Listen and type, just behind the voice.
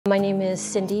My name is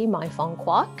Cindy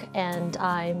Quach, and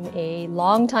I'm a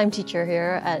longtime teacher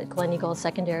here at Gleneagle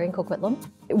Secondary in Coquitlam.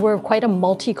 We're quite a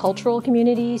multicultural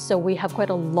community, so we have quite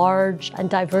a large and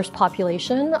diverse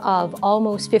population of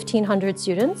almost 1,500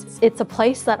 students. It's a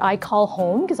place that I call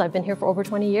home because I've been here for over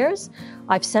 20 years.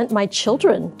 I've sent my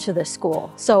children to this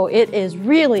school, so it is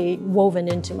really woven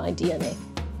into my DNA.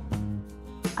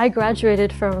 I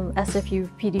graduated from SFU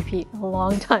PDP a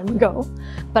long time ago,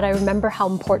 but I remember how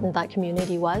important that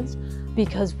community was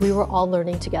because we were all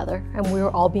learning together and we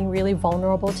were all being really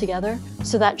vulnerable together.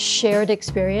 So that shared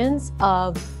experience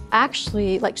of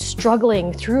actually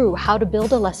struggling through how to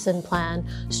build a lesson plan,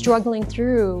 struggling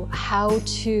through how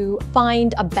to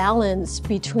find a balance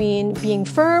between being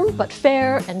firm but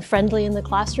fair and friendly in the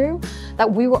classroom,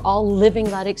 that we were all living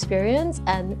that experience.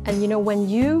 And you know, when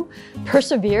you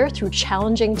persevere through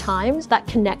challenging times, that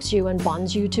connects you and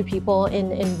bonds you to people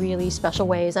in really special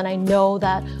ways. And I know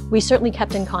that we certainly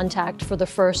kept in contact for the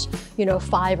first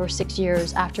 5 or 6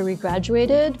 years after we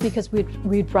graduated, because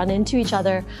we'd run into each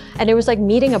other and it was like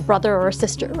meeting a brother or a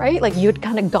sister, right? Like you'd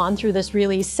kind of gone through this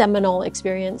really seminal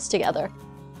experience together.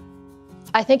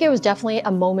 I think it was definitely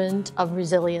a moment of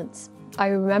resilience. I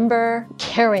remember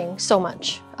caring so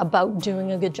much about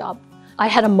doing a good job. I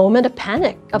had a moment of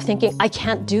panic of thinking, I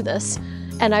can't do this.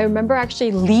 And I remember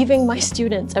actually leaving my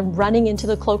students and running into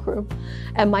the cloakroom.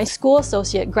 And my school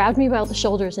associate grabbed me by the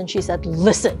shoulders and she said,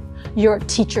 listen, you're a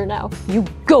teacher now. You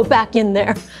go back in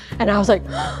there. And I was like,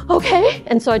 okay.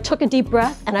 And so I took a deep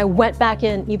breath and I went back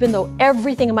in, even though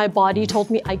everything in my body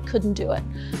told me I couldn't do it.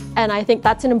 And I think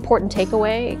that's an important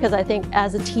takeaway, because I think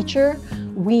as a teacher,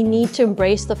 we need to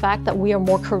embrace the fact that we are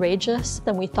more courageous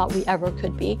than we thought we ever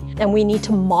could be. And we need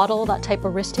to model that type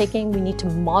of risk-taking. We need to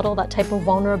model that type of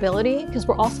vulnerability, because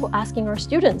we're also asking our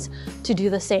students to do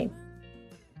the same.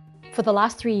 For the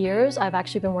last 3 years, I've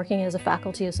actually been working as a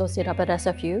faculty associate up at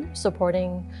SFU,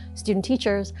 supporting student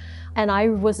teachers. And I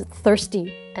was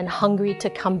thirsty and hungry to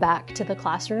come back to the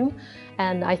classroom.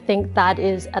 And I think that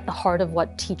is at the heart of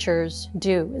what teachers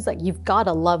do, is like, you've got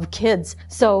to love kids.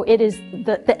 So it is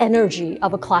the energy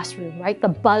of a classroom, right? The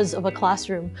buzz of a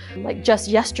classroom. Like just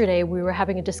yesterday, we were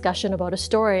having a discussion about a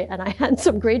story and I had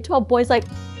some grade 12 boys like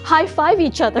high-five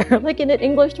each other, like in an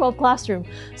English 12 classroom.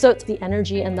 So it's the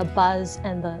energy and the buzz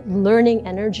and the learning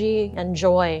energy and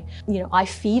joy, I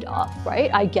feed off,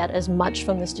 right? I get as much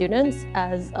from the students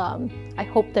as I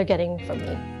hope they're getting from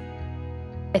me.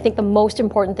 I think the most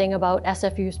important thing about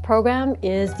SFU's program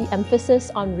is the emphasis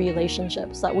on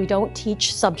relationships, that we don't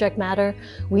teach subject matter,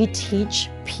 we teach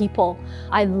people.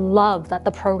 I love that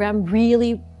the program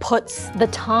really puts the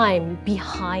time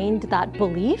behind that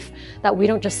belief, that we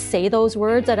don't just say those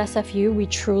words at SFU, we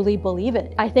truly believe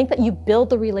it. I think that you build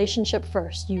the relationship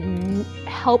first. You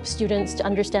help students to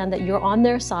understand that you're on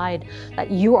their side,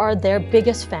 that you are their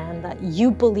biggest fan, that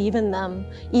you believe in them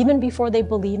even before they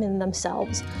believe in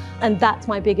themselves. And that's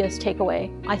my biggest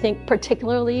takeaway. I think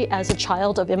particularly as a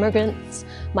child of immigrants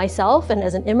myself, and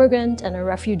as an immigrant and a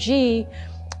refugee,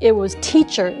 it was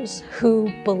teachers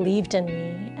who believed in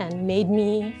me and made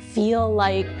me feel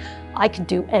like I could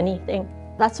do anything.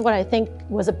 That's what I think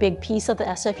was a big piece of the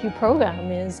SFU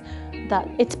program, is that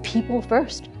it's people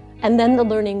first, and then the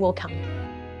learning will come.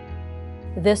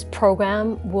 This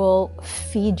program will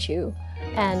feed you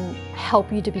and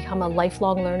help you to become a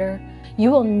lifelong learner.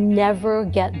 You will never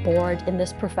get bored in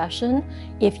this profession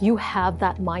if you have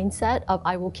that mindset of,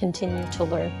 I will continue to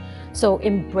learn. So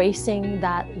embracing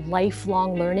that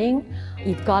lifelong learning,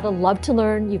 you've got to love to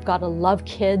learn, you've got to love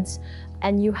kids,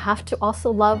 and you have to also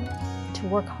love to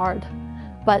work hard.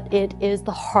 But it is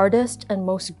the hardest and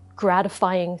most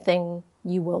gratifying thing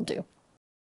you will do.